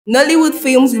Nollywood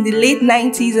films in the late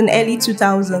 90s and early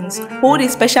 2000s hold a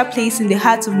special place in the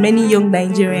hearts of many young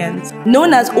Nigerians.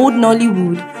 Known as Old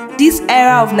Nollywood, this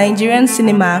era of Nigerian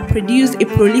cinema produced a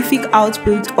prolific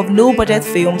output of low-budget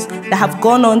films that have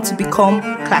gone on to become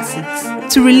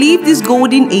classics. To relive this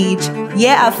golden age,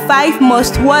 here are 5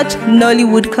 must-watch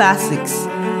Nollywood classics.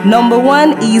 Number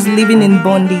 1 is Living in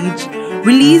Bondage.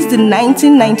 Released in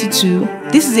 1992,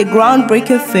 this is a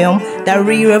groundbreaking film that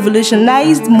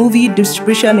revolutionized movie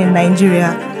distribution in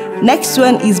Nigeria. Next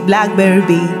one is Blackberry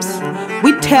Babes,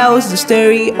 which tells the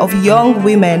story of young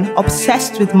women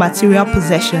obsessed with material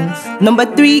possessions. Number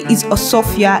 3 is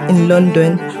Osuofia in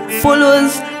London,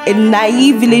 follows a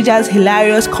naive villager's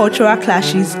hilarious cultural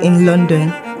clashes in London.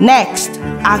 Next,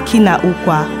 Aki na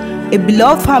Ukwa, a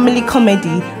beloved family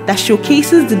comedy that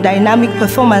showcases the dynamic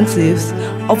performances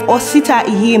of Osita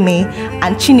Iheme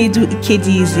and Chinedu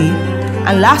Ikedieze.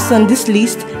 And last on this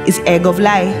list is Egg of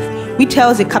Life, which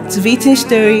tells a captivating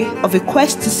story of a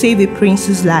quest to save a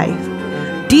prince's life.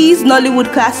 These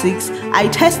Nollywood classics are a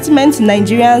testament to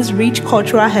Nigerians' rich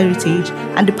cultural heritage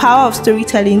and the power of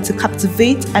storytelling to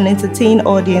captivate and entertain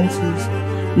audiences.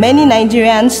 Many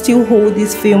Nigerians still hold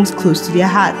these films close to their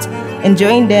heart,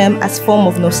 enjoying them as a form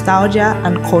of nostalgia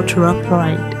and cultural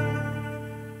pride.